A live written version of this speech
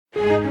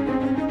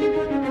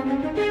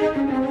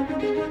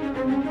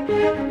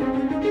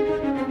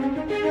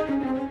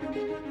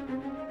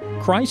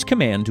Christ's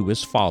command to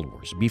his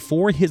followers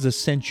before his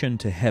ascension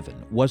to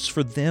heaven was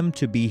for them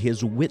to be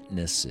his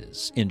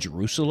witnesses in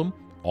Jerusalem,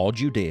 all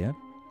Judea,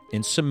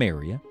 in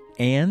Samaria,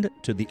 and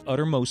to the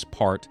uttermost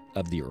part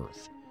of the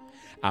earth.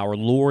 Our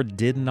Lord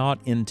did not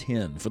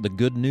intend for the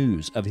good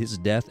news of his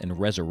death and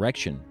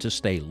resurrection to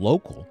stay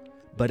local,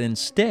 but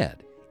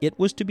instead it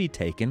was to be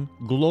taken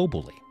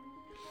globally.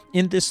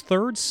 In this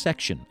third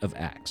section of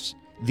Acts,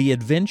 the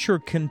adventure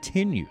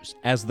continues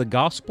as the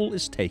gospel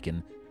is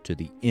taken to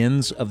the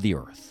ends of the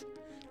earth.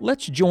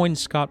 Let's join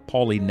Scott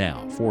Pauley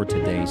now for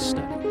today's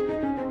study.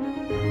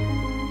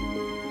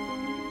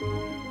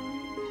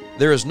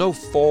 There is no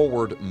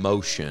forward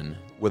motion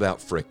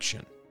without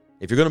friction.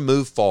 If you're going to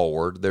move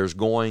forward, there's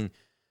going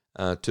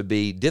to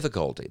be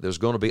difficulty. There's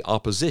going to be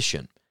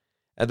opposition.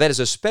 And that is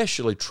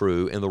especially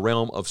true in the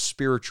realm of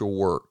spiritual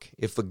work.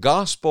 If the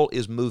gospel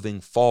is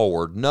moving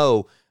forward,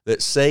 know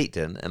that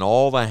Satan and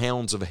all the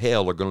hounds of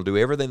hell are going to do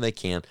everything they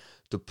can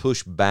to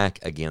push back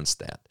against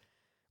that.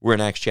 We're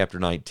in Acts chapter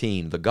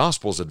 19. The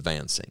gospel's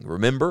advancing.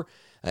 Remember,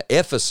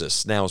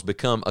 Ephesus now has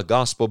become a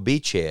gospel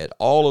beachhead.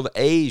 All of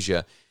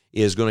Asia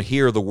is going to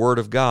hear the word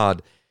of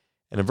God.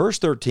 And in verse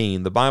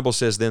 13, the Bible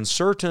says, "Then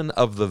certain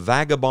of the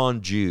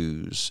vagabond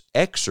Jews,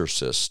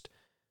 exorcists,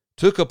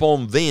 took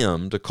upon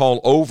them to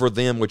call over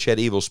them which had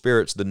evil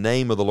spirits the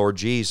name of the Lord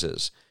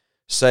Jesus,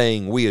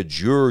 saying, We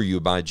adjure you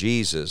by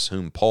Jesus,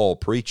 whom Paul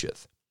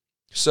preacheth."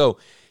 So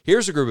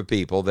here's a group of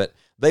people that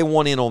they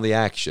want in on the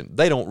action.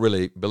 They don't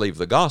really believe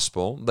the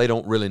gospel. They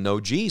don't really know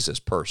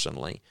Jesus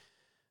personally.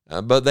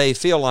 But they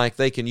feel like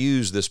they can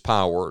use this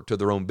power to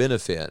their own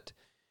benefit.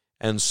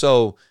 And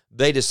so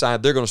they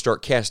decide they're going to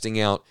start casting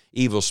out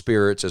evil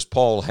spirits as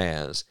Paul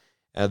has.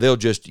 They'll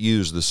just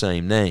use the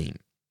same name.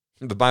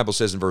 The Bible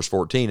says in verse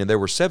 14, "And there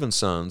were 7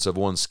 sons of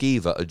one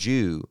Sceva, a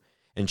Jew,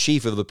 and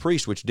chief of the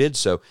priests which did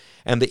so.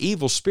 And the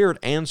evil spirit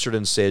answered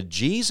and said,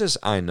 Jesus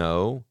I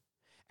know,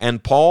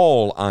 and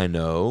Paul I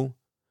know,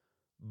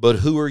 but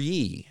who are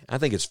ye?" I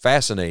think it's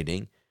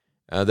fascinating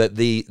that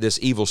this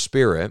evil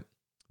spirit,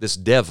 this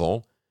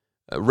devil,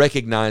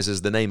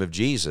 recognizes the name of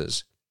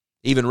Jesus,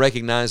 even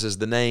recognizes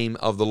the name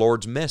of the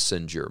Lord's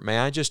messenger. May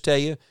I just tell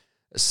you,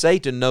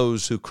 Satan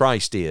knows who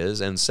Christ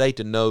is, and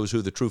Satan knows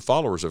who the true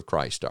followers of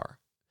Christ are.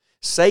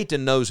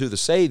 Satan knows who the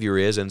Savior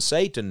is, and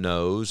Satan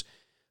knows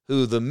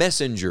who the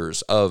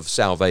messengers of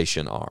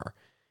salvation are.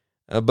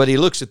 But he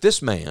looks at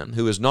this man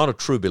who is not a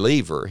true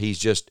believer. He's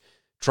just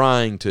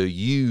trying to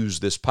use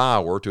this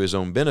power to his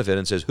own benefit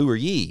and says, "Who are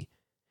ye?"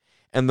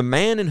 And the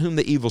man in whom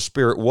the evil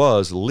spirit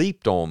was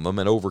leaped on them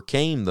and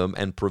overcame them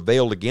and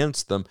prevailed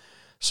against them,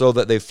 so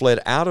that they fled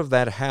out of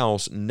that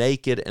house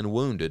naked and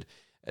wounded.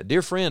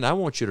 Dear friend, I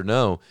want you to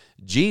know,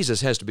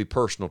 Jesus has to be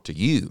personal to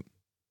you.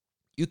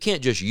 You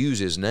can't just use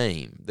his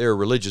name. There are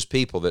religious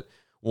people that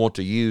want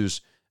to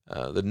use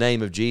the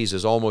name of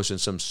Jesus almost in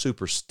some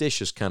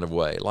superstitious kind of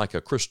way, like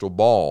a crystal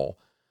ball,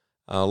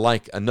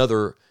 like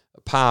another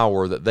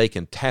power that they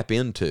can tap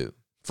into.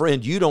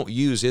 Friend, you don't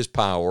use his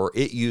power,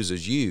 it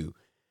uses you.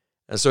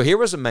 And so here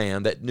was a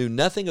man that knew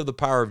nothing of the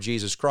power of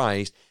Jesus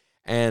Christ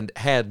and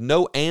had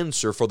no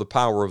answer for the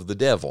power of the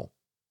devil.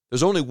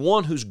 There's only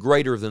one who's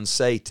greater than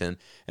Satan,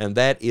 and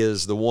that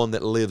is the one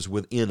that lives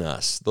within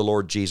us, the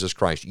Lord Jesus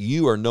Christ.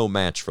 You are no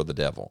match for the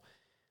devil.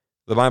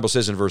 The Bible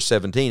says in verse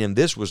 17, "And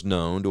this was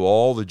known to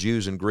all the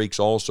Jews and Greeks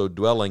also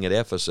dwelling at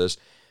Ephesus,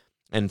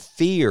 and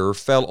fear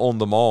fell on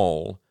them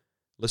all."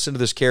 Listen to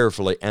this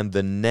carefully. "And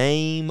the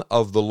name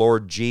of the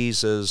Lord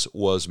Jesus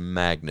was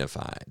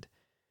magnified."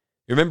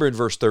 You remember in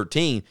verse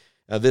 13,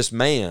 this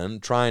man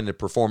trying to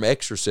perform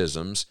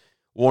exorcisms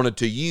wanted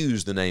to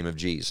use the name of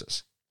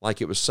Jesus,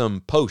 like it was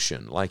some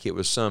potion, like it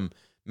was some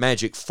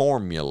magic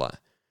formula.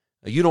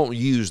 You don't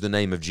use the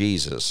name of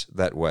Jesus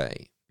that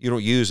way. You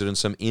don't use it in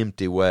some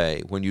empty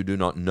way when you do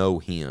not know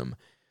him.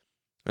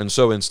 And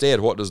so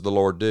instead, what does the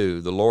Lord do?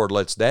 The Lord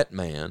lets that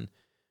man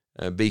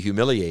be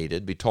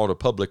humiliated, be taught a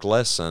public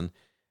lesson.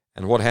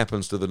 And what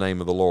happens to the name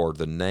of the Lord?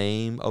 The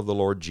name of the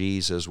Lord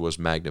Jesus was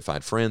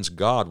magnified. Friends,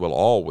 God will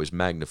always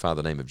magnify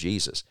the name of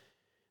Jesus.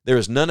 There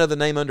is none other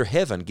name under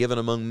heaven given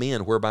among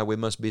men whereby we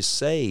must be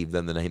saved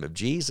than the name of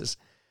Jesus.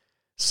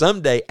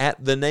 Someday,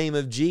 at the name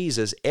of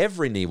Jesus,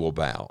 every knee will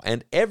bow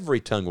and every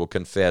tongue will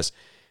confess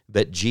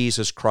that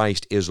Jesus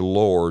Christ is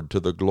Lord, to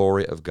the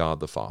glory of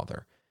God the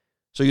Father.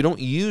 So you don't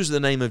use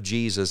the name of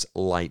Jesus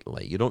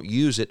lightly. You don't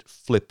use it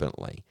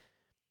flippantly.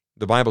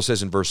 The Bible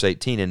says in verse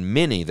 18, "And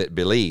many that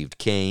believed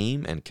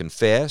came and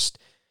confessed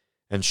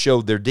and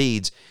showed their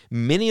deeds.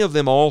 Many of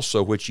them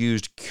also which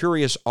used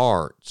curious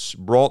arts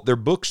brought their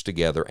books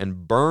together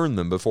and burned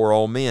them before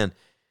all men.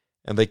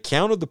 And they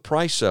counted the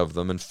price of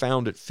them and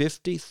found it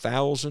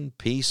 50,000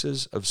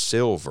 pieces of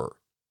silver."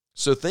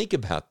 So think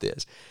about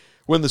this.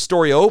 When the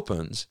story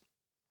opens,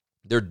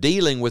 they're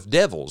dealing with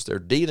devils. They're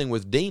dealing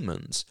with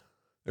demons.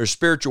 There's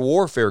spiritual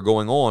warfare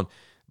going on.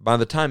 By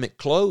the time it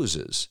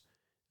closes,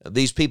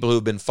 these people who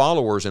have been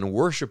followers and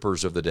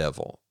worshipers of the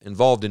devil,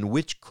 involved in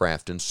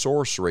witchcraft and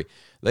sorcery,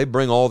 they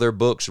bring all their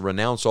books,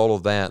 renounce all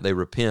of that, they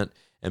repent,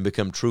 and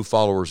become true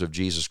followers of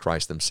Jesus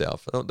Christ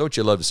themselves. Don't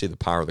you love to see the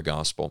power of the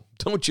gospel?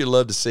 Don't you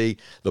love to see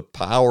the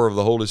power of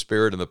the Holy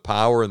Spirit and the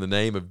power in the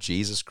name of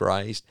Jesus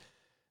Christ?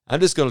 I'm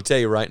just going to tell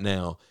you right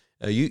now,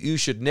 you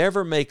should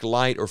never make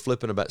light or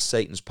flippant about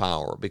Satan's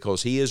power,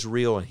 because he is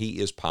real and he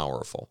is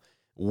powerful.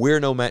 We're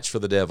no match for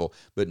the devil,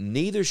 but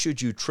neither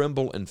should you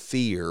tremble and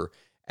fear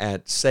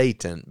at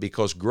Satan,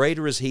 because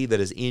greater is he that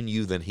is in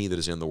you than he that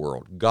is in the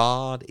world.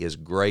 God is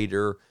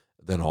greater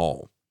than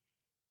all.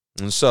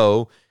 And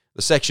so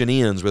the section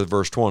ends with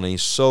verse 20,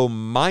 so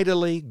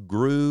mightily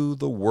grew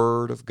the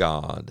word of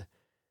God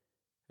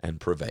and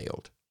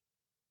prevailed.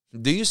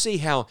 Do you see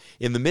how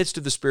in the midst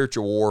of the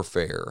spiritual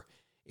warfare,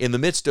 in the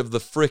midst of the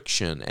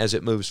friction as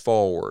it moves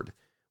forward,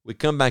 we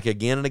come back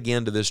again and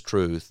again to this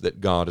truth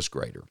that God is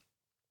greater.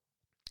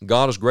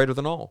 God is greater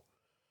than all.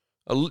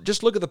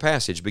 Just look at the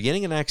passage,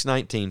 beginning in Acts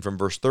 19 from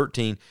verse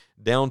 13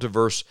 down to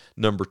verse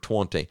number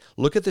 20.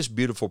 Look at this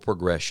beautiful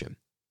progression.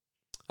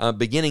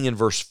 Beginning in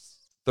verse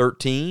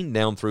 13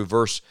 down through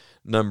verse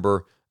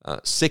number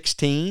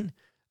 16,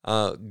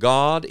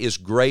 God is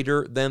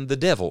greater than the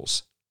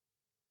devils.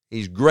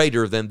 He's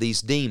greater than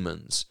these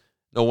demons.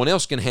 No one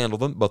else can handle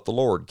them, but the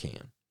Lord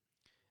can.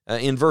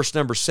 In verse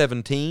number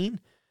 17,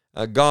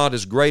 God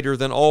is greater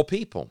than all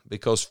people,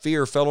 because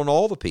fear fell on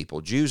all the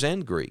people, Jews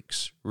and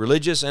Greeks,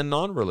 religious and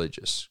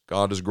non-religious.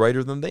 God is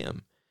greater than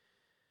them.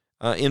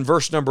 In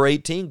verse number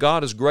 18,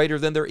 God is greater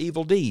than their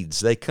evil deeds.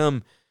 They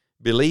come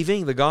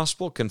believing the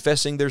gospel,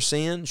 confessing their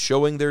sins,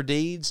 showing their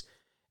deeds,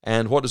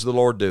 and what does the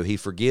Lord do? He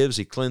forgives,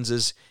 He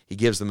cleanses, He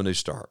gives them a new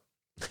start.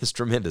 It's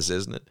tremendous,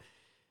 isn't it?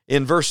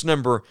 In verse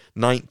number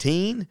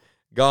 19,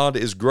 God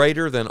is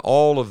greater than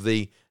all of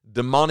the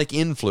demonic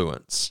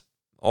influence,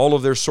 all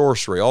of their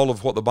sorcery, all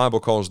of what the Bible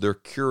calls their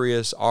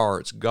curious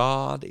arts.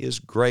 God is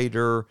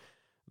greater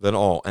than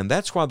all. And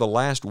that's why the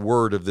last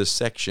word of this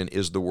section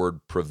is the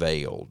word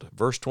prevailed.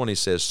 Verse 20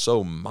 says,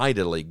 so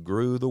mightily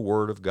grew the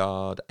word of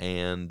God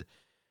and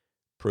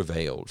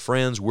prevailed.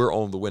 Friends, we're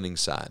on the winning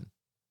side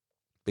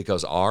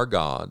because our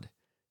God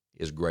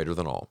is greater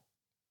than all.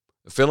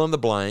 Fill in the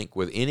blank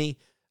with any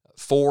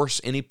force,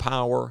 any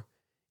power,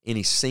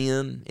 any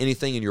sin,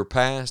 anything in your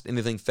past,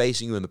 anything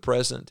facing you in the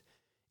present,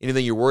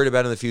 anything you're worried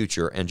about in the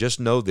future, and just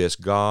know this,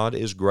 God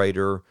is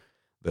greater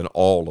than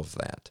all of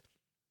that.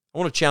 I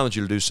want to challenge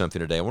you to do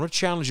something today. I want to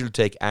challenge you to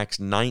take Acts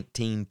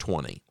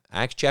 19:20,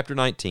 Acts chapter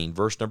 19,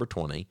 verse number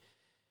 20,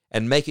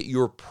 and make it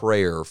your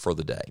prayer for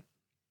the day.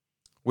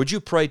 Would you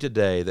pray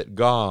today that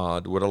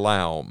God would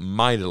allow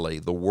mightily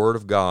the Word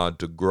of God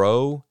to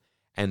grow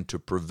and to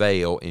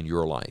prevail in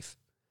your life?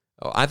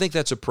 I think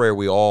that's a prayer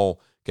we all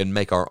can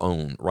make our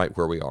own right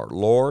where we are.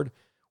 Lord,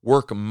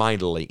 work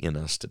mightily in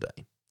us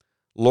today.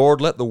 Lord,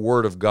 let the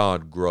Word of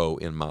God grow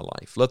in my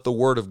life. Let the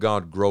Word of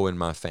God grow in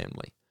my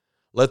family.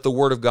 Let the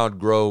Word of God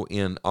grow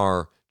in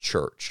our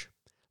church.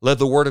 Let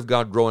the Word of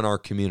God grow in our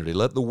community.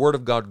 Let the Word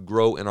of God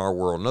grow in our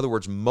world. In other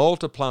words,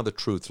 multiply the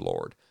truth,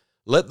 Lord.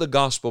 Let the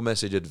gospel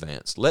message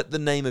advance. Let the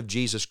name of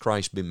Jesus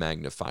Christ be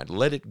magnified.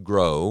 Let it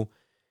grow.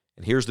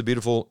 And here's the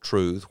beautiful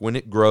truth. When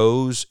it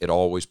grows, it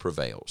always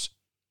prevails.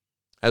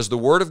 As the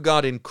Word of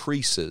God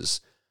increases,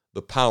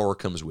 the power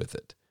comes with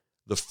it.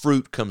 The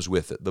fruit comes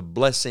with it. The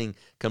blessing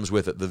comes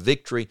with it. The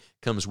victory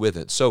comes with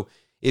it. So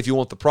if you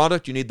want the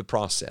product, you need the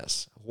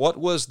process. What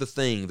was the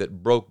thing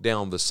that broke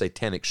down the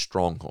satanic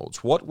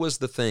strongholds? What was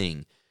the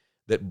thing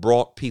that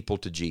brought people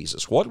to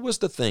Jesus? What was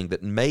the thing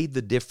that made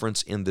the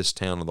difference in this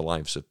town and the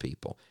lives of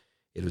people?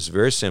 It was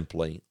very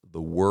simply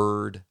the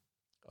Word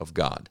of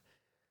God.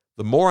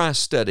 The more I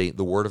study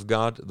the Word of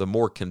God, the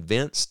more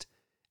convinced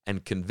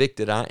and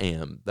convicted I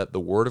am that the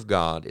Word of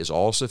God is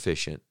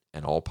all-sufficient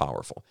and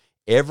all-powerful.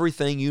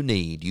 Everything you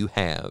need, you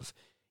have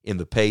in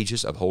the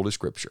pages of Holy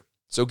Scripture.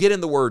 So get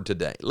in the Word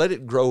today. Let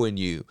it grow in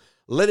you.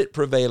 Let it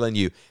prevail in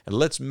you. And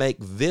let's make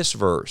this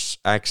verse,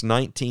 Acts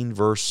 19,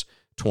 verse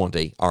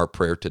 20, our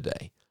prayer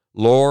today.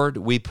 Lord,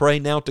 we pray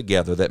now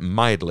together that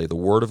mightily the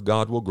Word of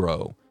God will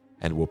grow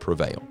and will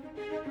prevail.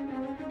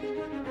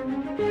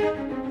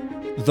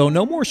 Though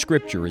no more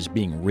Scripture is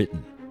being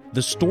written,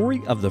 the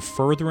story of the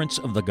furtherance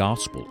of the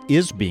gospel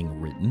is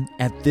being written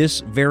at this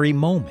very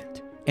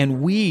moment,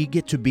 and we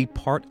get to be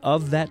part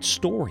of that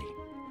story.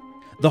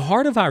 The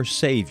heart of our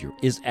Savior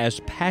is as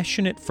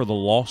passionate for the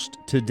lost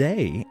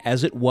today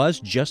as it was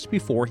just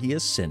before He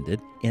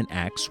ascended in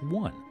Acts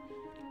 1.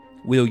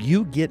 Will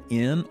you get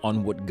in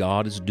on what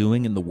God is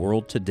doing in the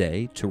world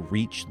today to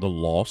reach the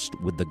lost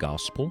with the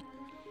gospel?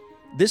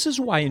 This is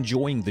why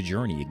Enjoying the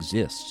Journey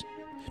exists,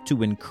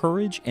 to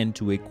encourage and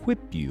to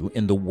equip you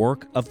in the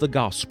work of the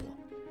gospel.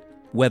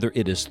 Whether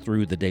it is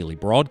through the daily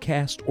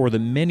broadcast or the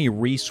many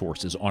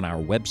resources on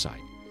our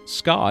website,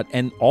 Scott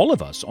and all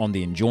of us on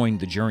the Enjoying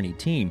the Journey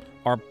team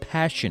are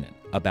passionate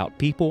about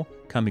people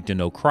coming to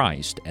know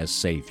Christ as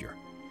Savior.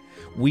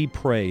 We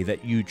pray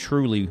that you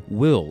truly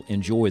will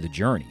enjoy the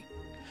journey,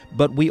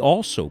 but we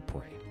also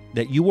pray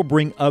that you will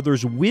bring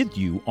others with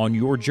you on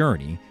your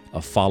journey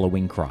of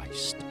following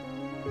Christ.